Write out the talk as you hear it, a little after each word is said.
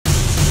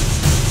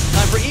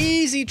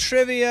Easy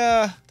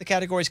trivia. The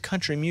category is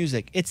country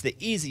music. It's the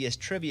easiest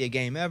trivia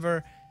game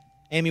ever.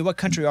 Amy, what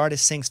country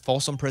artist sings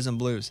Folsom Prison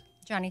Blues?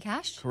 Johnny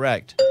Cash.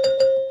 Correct.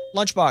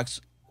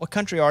 Lunchbox, what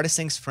country artist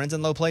sings Friends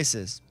in Low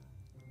Places?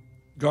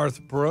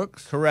 Garth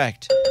Brooks.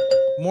 Correct.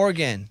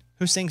 Morgan,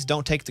 who sings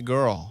Don't Take the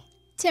Girl?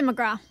 Tim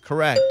McGraw.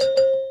 Correct.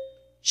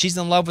 She's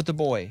in love with the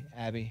boy,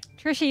 Abby.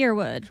 Trisha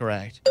Yearwood.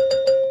 Correct.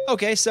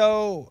 Okay,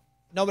 so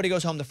nobody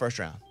goes home the first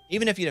round,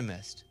 even if you'd have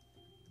missed.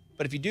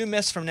 But if you do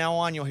miss from now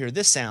on, you'll hear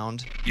this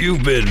sound.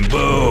 You've been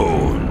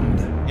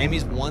boned.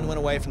 Amy's one win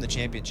away from the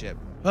championship.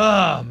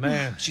 Oh,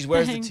 man. She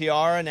wears the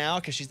tiara now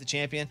because she's the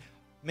champion.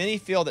 Many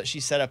feel that she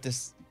set up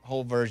this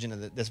whole version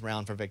of this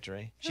round for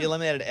victory. She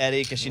eliminated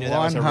Eddie because she knew that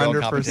was her real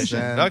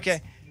competition.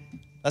 Okay,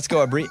 let's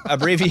go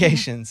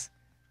abbreviations.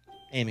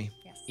 Amy,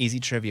 Yes. easy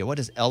trivia. What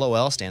does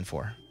LOL stand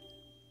for?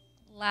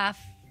 Laugh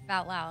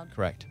out loud.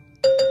 Correct.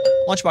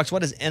 Lunchbox,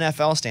 what does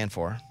NFL stand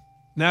for?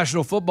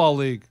 National Football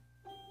League.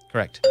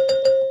 Correct.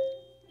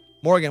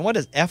 Morgan, what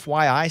does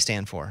FYI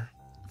stand for?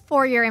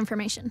 For your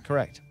information.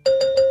 Correct.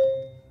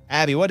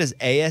 Abby, what does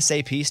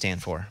ASAP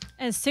stand for?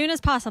 As soon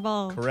as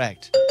possible.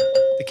 Correct.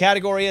 The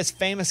category is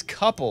famous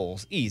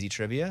couples. Easy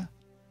trivia.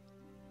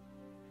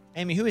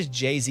 Amy, who is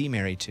Jay-Z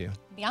married to?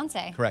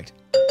 Beyonce. Correct.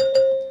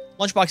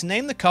 Lunchbox,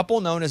 name the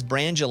couple known as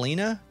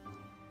Brangelina.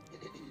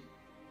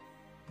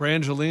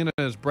 Brangelina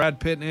is Brad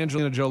Pitt and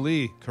Angelina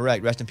Jolie.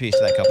 Correct. Rest in peace to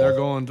that couple. They're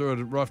going through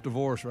a rough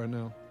divorce right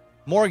now.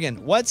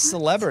 Morgan, what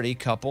celebrity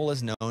couple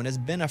is known as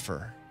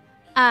Benifer?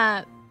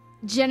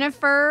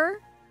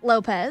 Jennifer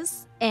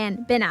Lopez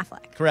and Ben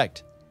Affleck.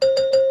 Correct.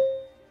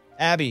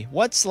 Abby,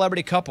 what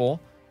celebrity couple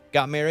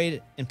got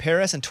married in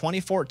Paris in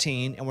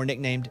 2014 and were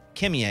nicknamed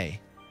Kimye?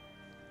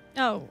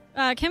 Oh,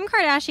 Kim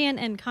Kardashian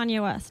and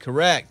Kanye West.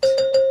 Correct.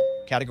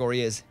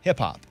 Category is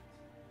hip-hop.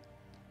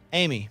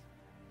 Amy,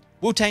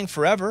 Wu-Tang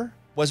Forever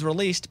was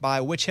released by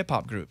which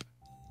hip-hop group?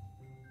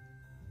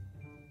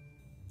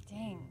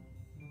 Dang.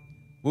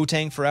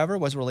 Wu-Tang Forever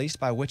was released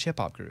by which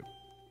hip-hop group?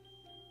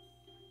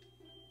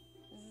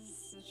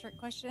 Is this a trick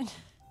question?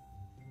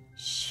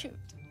 Shoot.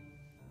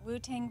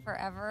 Wu-Tang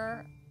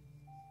Forever.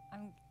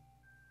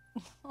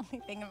 The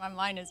only thing in my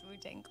mind is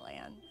Wu-Tang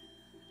Clan.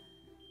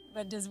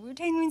 But does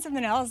Wu-Tang mean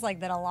something else,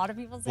 like that a lot of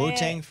people say?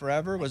 Wu-Tang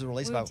Forever was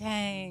released by...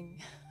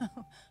 Wu-Tang.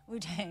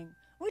 Wu-Tang.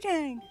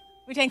 Wu-Tang.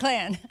 Wu-Tang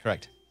Clan.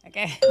 Correct.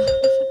 Okay.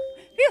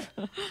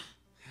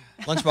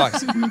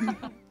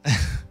 Lunchbox.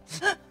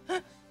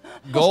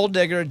 Gold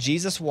Digger,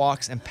 Jesus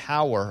Walks, and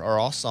Power are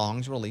all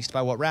songs released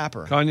by what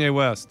rapper? Kanye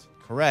West.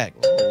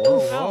 Correct.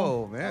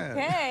 Whoa, man.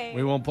 Okay.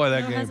 We won't play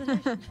that game.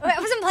 I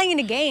wasn't playing in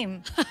a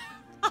game.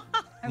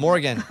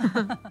 Morgan,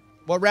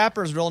 what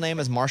rapper's real name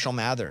is Marshall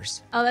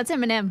Mathers? Oh, that's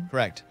Eminem.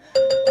 Correct.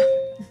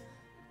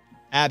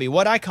 Abby,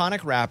 what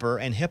iconic rapper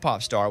and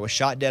hip-hop star was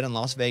shot dead in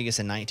Las Vegas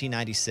in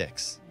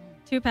 1996?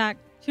 Tupac.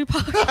 Oh,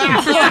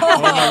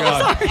 my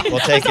God. We'll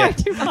take it.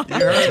 Tupac. You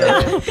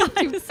heard it.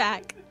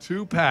 Tupac.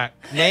 Tupac.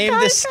 Name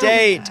the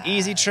state.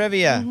 Easy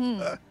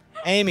trivia.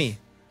 Amy,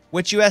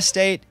 which U.S.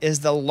 state is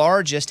the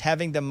largest,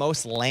 having the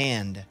most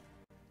land?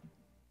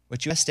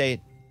 Which U.S. state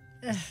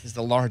is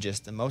the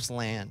largest, the most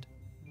land?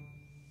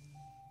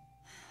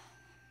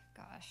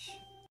 Gosh.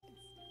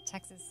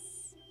 Texas.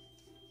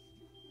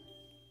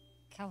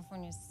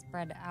 California's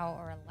spread out,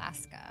 or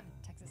Alaska.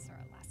 Texas or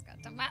Alaska.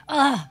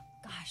 Ugh.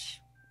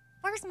 Gosh.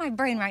 Where's my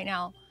brain right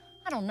now?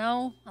 I don't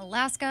know.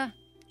 Alaska?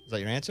 Is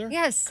that your answer?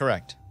 Yes.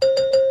 Correct.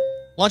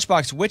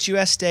 Lunchbox, which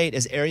U.S. state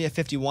is Area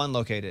 51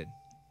 located?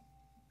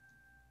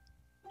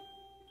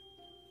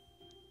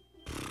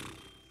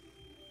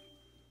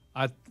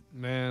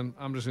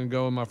 I'm just going to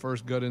go with my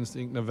first gut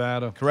instinct,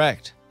 Nevada.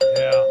 Correct.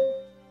 Yeah.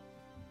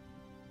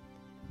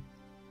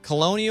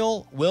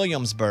 Colonial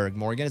Williamsburg,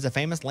 Morgan, is a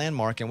famous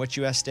landmark in which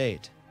U.S.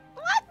 state?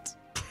 What?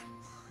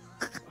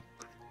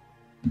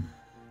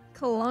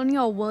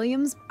 Colonial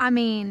Williams? I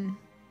mean,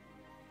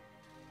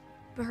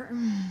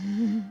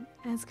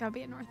 it's got to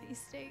be a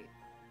Northeast state.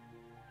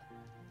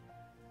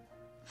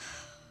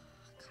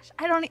 Gosh,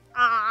 I don't.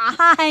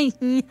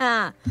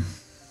 Yeah.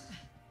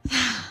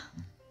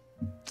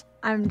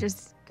 I'm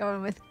just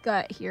going with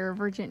gut here,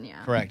 Virginia.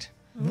 Correct.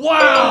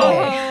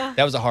 Wow.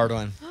 That was a hard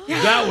one.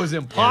 That was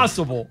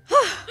impossible.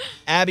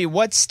 Abby,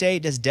 what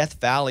state does Death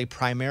Valley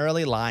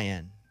primarily lie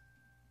in?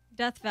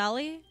 Death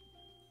Valley.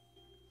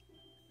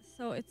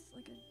 So it's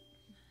like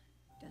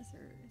a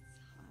desert. It's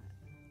hot.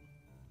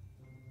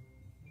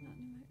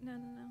 No.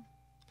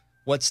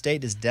 What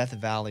state does Death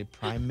Valley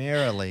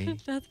primarily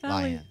Death lie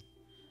Valley. in?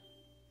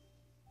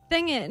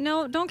 Dang it.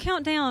 No, don't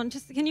count down.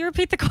 Just can you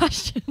repeat the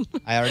question?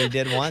 I already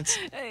did once.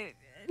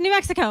 New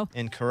Mexico.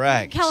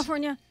 Incorrect.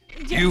 California.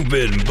 You've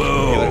been It would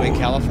have been boned.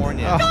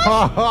 California.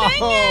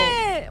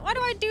 Dang it. Why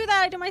do I do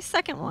that? I do my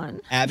second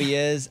one. Abby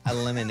is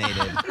eliminated.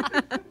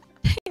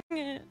 Dang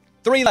it.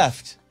 3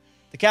 left.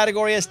 The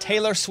category is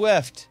Taylor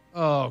Swift.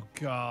 Oh,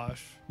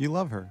 gosh. You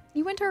love her.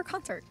 You went to her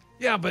concert.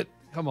 Yeah, but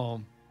come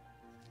on.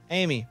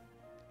 Amy,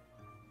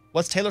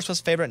 what's Taylor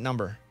Swift's favorite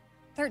number?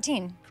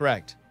 13.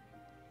 Correct.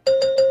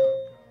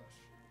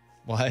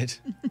 What?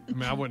 I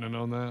mean, I wouldn't have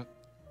known that.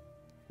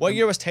 What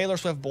year was Taylor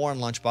Swift born,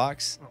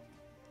 Lunchbox?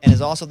 And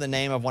is also the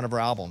name of one of her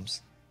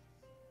albums.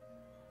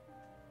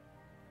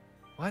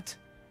 What?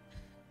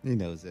 He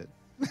knows it.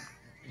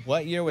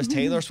 What year was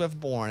Taylor Swift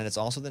born? And it's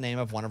also the name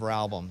of one of her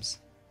albums.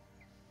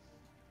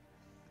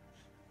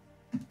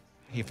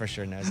 He for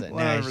sure knows it.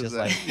 No, he's just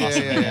like,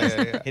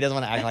 yeah. he doesn't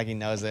want to act like he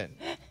knows it.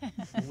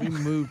 We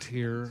moved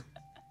here.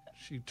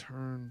 She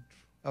turned.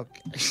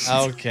 Okay.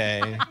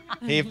 Okay.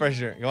 He for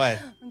sure. Go ahead.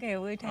 Okay,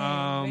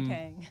 Wu-Tang.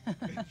 Wu-Tang.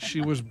 She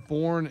was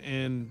born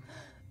in.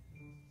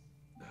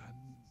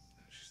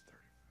 She's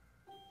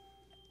 30.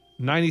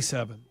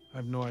 97. I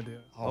have no idea.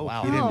 Oh,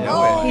 wow. He didn't Oh,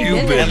 know he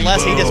it. did it.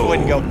 Unless he just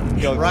wouldn't go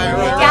Right.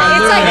 Yeah,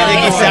 it's like- You think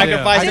he No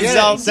sacrificed idea.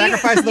 himself?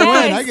 Sacrifice the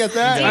Yes. win. I get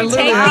that. Do I you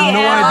literally take have the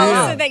no L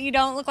idea. so that you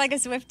don't look like a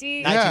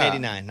Swiftie?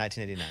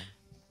 1989.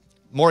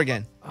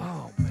 Morgan,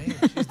 Oh man,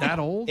 she's that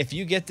old. if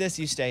you get this,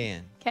 you stay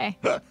in. Okay.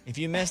 If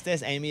you miss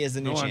this, Amy is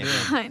the new No champion.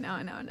 idea.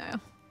 I know.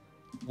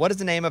 What is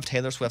the name of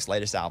Taylor Swift's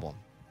latest album?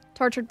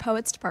 Tortured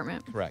Poets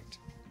Department. Correct.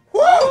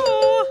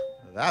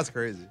 That's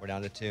crazy. We're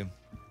down to 2.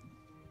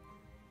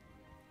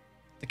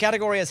 The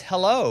category is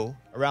hello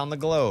around the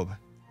globe.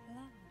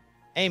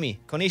 Amy,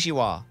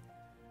 konnichiwa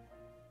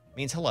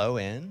means hello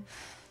in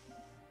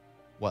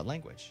what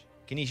language?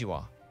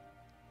 Konnichiwa.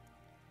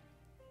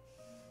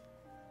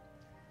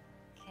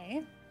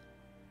 Okay.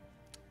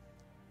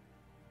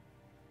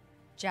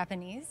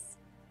 Japanese.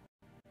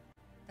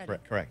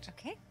 Correct.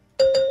 Okay.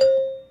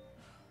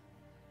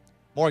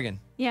 Morgan,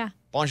 Yeah.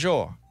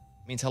 bonjour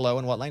means hello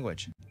in what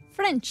language?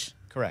 French.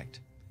 Correct.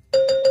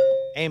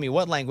 Amy,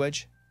 what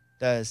language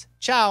does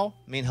ciao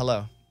mean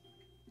hello?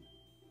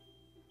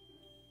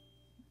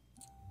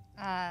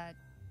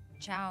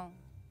 Ciao.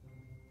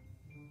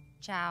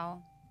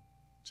 Ciao.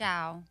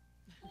 Ciao.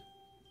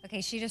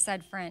 Okay, she just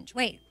said French.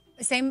 Wait,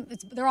 same.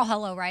 They're all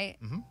hello, right?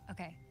 Mhm.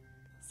 Okay,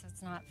 so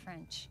it's not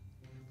French.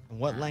 In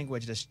what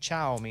language does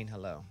ciao mean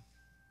hello?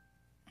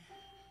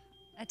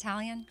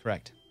 Italian.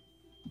 Correct.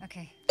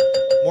 Okay.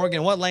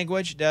 Morgan, what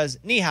language does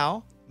ni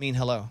hao mean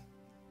hello?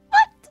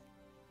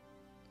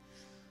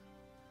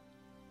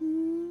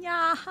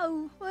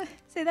 Yahoo. What?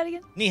 Say that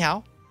again. Ni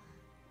hao.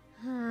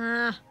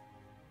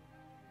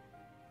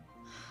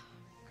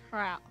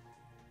 Crap.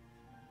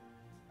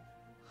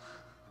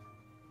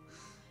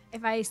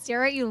 If I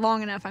stare at you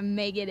long enough, I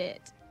may get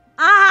it.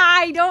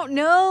 I don't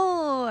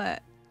know.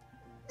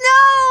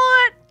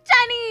 No,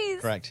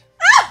 Chinese. Correct.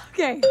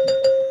 Okay.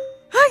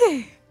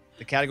 Okay.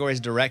 The category is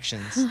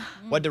directions.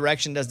 What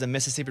direction does the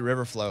Mississippi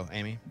River flow,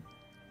 Amy?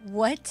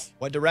 What?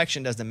 What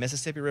direction does the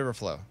Mississippi River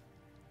flow?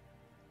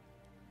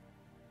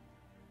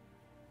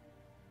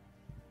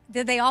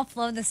 Did they all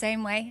flow the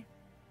same way?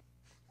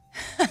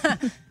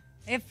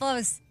 It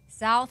flows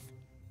south.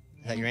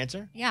 Is that your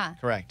answer? Yeah,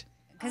 Correct.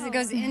 because it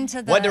goes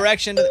into the. What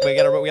direction? We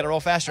gotta roll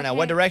faster now.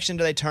 What direction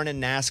do they turn in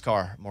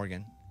NASCAR,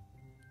 Morgan?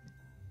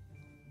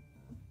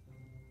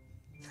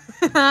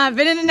 I've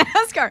been in a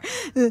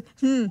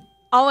NASCAR.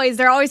 Always,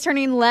 they're always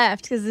turning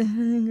left because it goes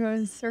in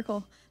a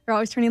circle. They're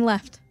always turning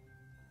left.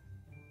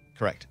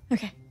 Correct.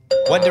 Okay.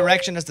 What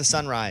direction does the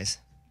sun rise,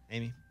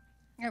 Amy?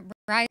 It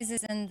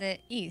rises in the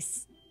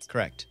east.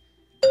 Correct.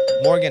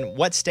 Morgan,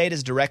 what state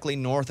is directly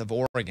north of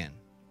Oregon?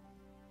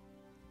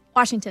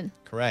 Washington.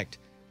 Correct.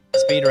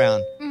 Speed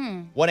round.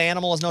 What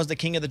animal is known as the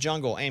king of the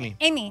jungle, Amy?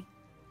 Amy.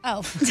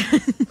 Oh,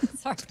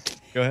 sorry.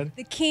 Go ahead.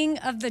 The king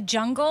of the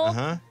jungle.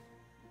 Uh-huh.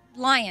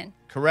 Lion.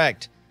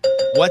 Correct.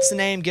 What's the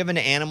name given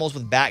to animals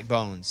with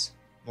backbones,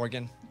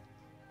 Morgan?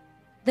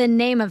 The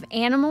name of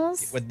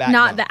animals, With backbone.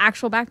 not the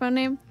actual backbone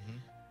name.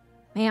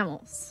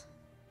 Mammals.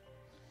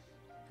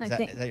 Is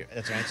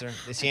that's her answer?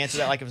 Did she answer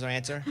that like it was her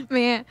answer?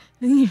 Man.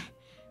 Did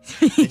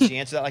she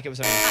answer that like it was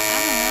her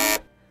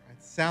answer?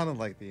 It sounded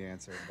like the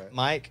answer, but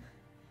Mike?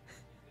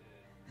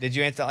 Did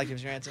you answer that like it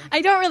was your answer?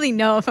 I don't really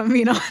know if I'm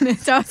being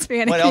honest. I was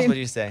panicking. What else would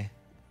you say?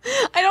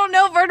 I don't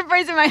know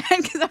vertebrae in my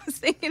head because I was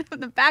thinking of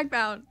the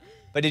backbone.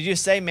 But did you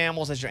say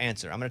mammals as your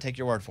answer? I'm going to take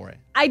your word for it.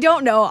 I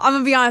don't know. I'm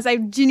going to be honest. I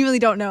genuinely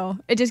don't know.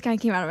 It just kind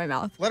of came out of my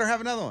mouth. let her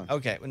have another one.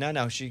 Okay. Well,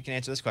 no. She can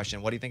answer this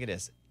question. What do you think it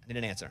is? I need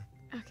an answer.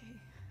 Okay.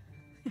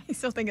 I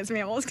still think it's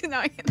mammals because now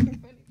I can't think of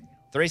anything.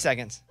 3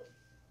 seconds.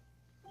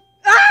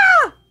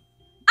 Ah!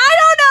 I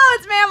don't know.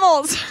 It's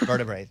mammals.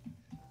 Vertebrate.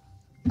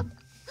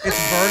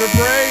 It's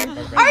vertebrae.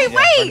 Vertebrates, All right, yeah,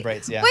 wait.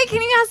 Vertebrates, yeah. Wait,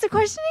 can you ask the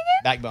question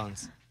again?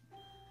 Backbones.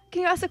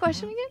 Can you ask the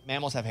question again?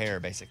 Mammals have hair,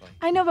 basically.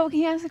 I know, but can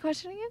you ask the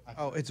question again?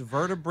 Oh, it's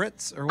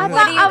vertebrates or I what? What do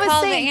thought you I was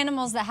call saying- the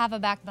animals that have a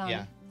backbone?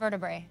 Yeah.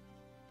 Vertebrae.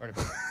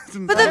 Vertebrate.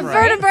 But the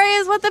vertebrae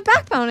is what the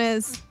backbone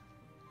is.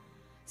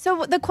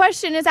 So the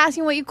question is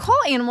asking what you call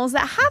animals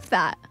that have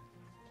that.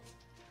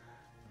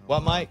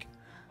 What, Mike?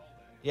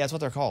 Yeah, that's what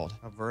they're called.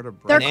 A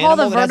vertebrate. They're An called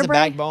animal a that has a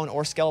vertebrae? backbone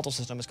or skeletal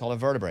system is called a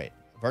vertebrate.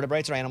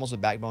 Vertebrates are animals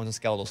with backbones and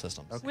skeletal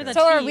systems. Okay. With a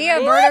So are T, we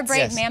right? a vertebrate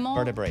Yes, mammal?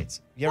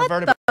 vertebrates. You have a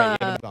vertebrate, you have a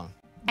backbone.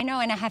 I know,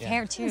 and I have Yeah.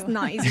 hair too. It's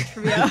not easy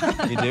trivia.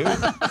 You do?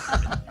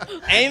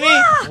 Amy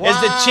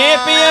is the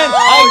champion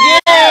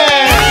again!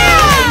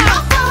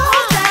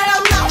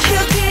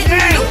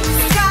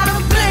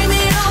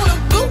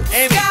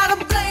 Amy,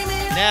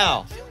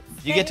 now,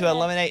 You get to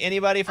eliminate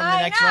anybody from the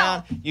next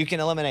round. You can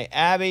eliminate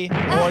Abby,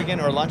 Morgan,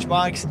 or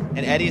Lunchbox, and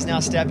Eddie's now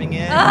stepping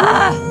in.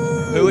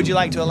 Who would you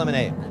like to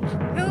eliminate?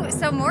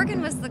 So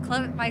Morgan was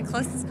my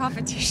closest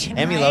competition.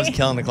 Emmy right? loves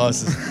killing the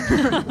closest.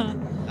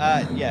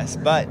 Yes,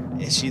 but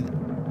is she the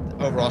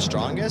overall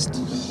strongest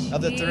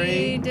of the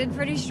three? She did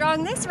pretty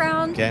strong this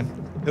round. Okay.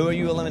 Who will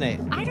you eliminate?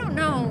 I don't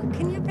know.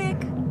 Can you pick?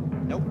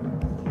 Nope.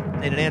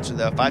 Need an answer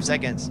though. 5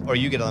 seconds, or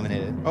you get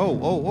eliminated. Oh.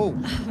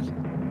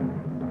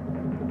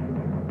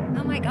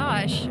 Oh my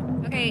gosh.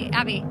 Okay,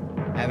 Abby.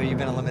 Abby, you've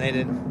been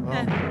eliminated.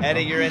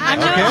 Eddie, you're in I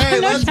there. know. Okay,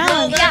 No let's go.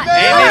 challenge. Let's go.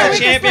 Amy,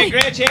 the champion,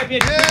 grand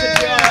champion.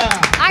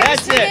 I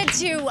just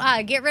That's needed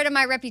to get rid of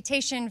my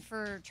reputation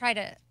for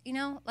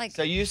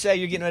So you say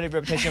you're getting rid of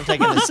your reputation for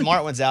taking the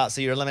smart ones out,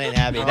 so you're eliminating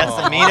Abby. That's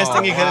the meanest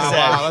thing you could have said.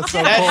 Wow, that's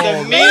so That's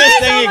cold. the meanest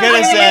thing you could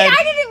have said.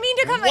 I didn't mean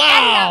to come.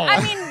 Wow.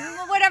 I mean,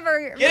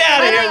 whatever. Get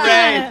out of here,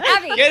 Ray.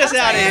 Abby. Get us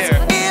out of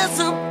here.